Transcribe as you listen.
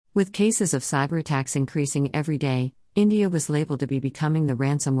With cases of cyberattacks increasing every day, India was labeled to be becoming the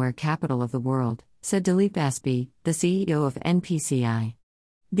ransomware capital of the world, said Dilip Aspi, the CEO of NPCI.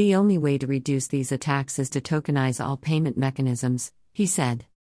 The only way to reduce these attacks is to tokenize all payment mechanisms, he said.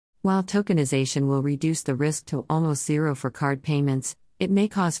 While tokenization will reduce the risk to almost zero for card payments, it may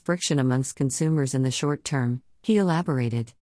cause friction amongst consumers in the short term, he elaborated.